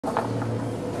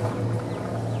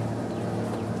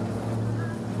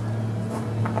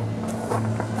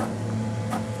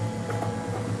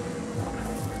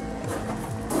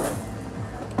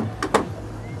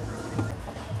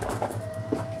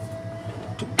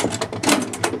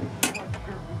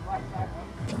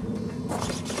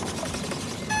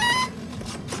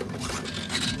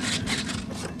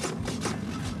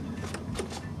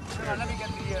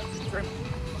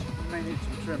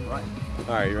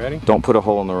Alright, you ready? Don't put a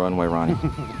hole in the runway, Ronnie.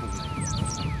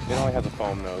 It only has a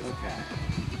foam nose.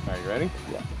 Alright, you ready?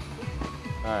 Yeah.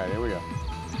 Alright, here we go.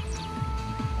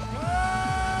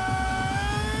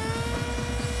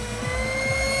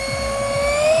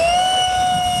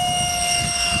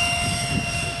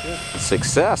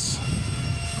 Success.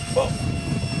 Whoa.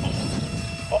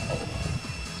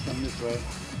 Come this way.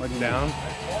 What's Down.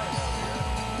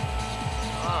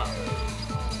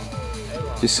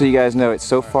 Just so you guys know, it's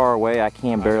so far away I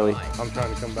can barely. I'm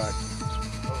trying to come back.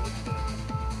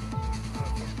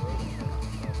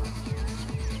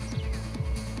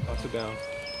 Toss it down.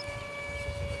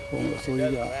 So you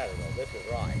got?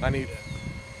 I need.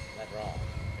 That's wrong.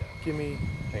 Give me.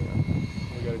 Hang on.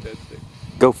 We got a dead stick.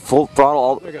 Go full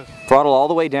throttle, There it goes. throttle all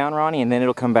the way down, Ronnie, and then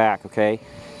it'll come back. Okay.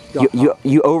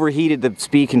 You overheated the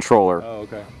speed controller. Oh,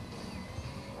 okay.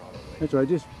 That's right.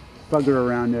 Just bugger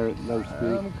around there at low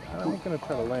speed. I'm gonna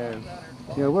try to land.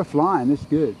 Yeah, we're flying. That's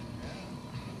good.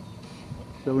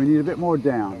 So we need a bit more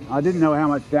down. I didn't know how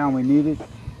much down we needed.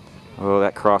 Oh,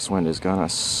 that crosswind is gonna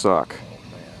suck.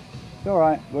 It's all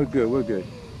right. We're good. We're good.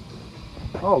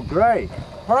 Oh, great.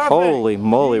 Perfect. Holy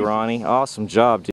moly, Ronnie! Awesome job, dude.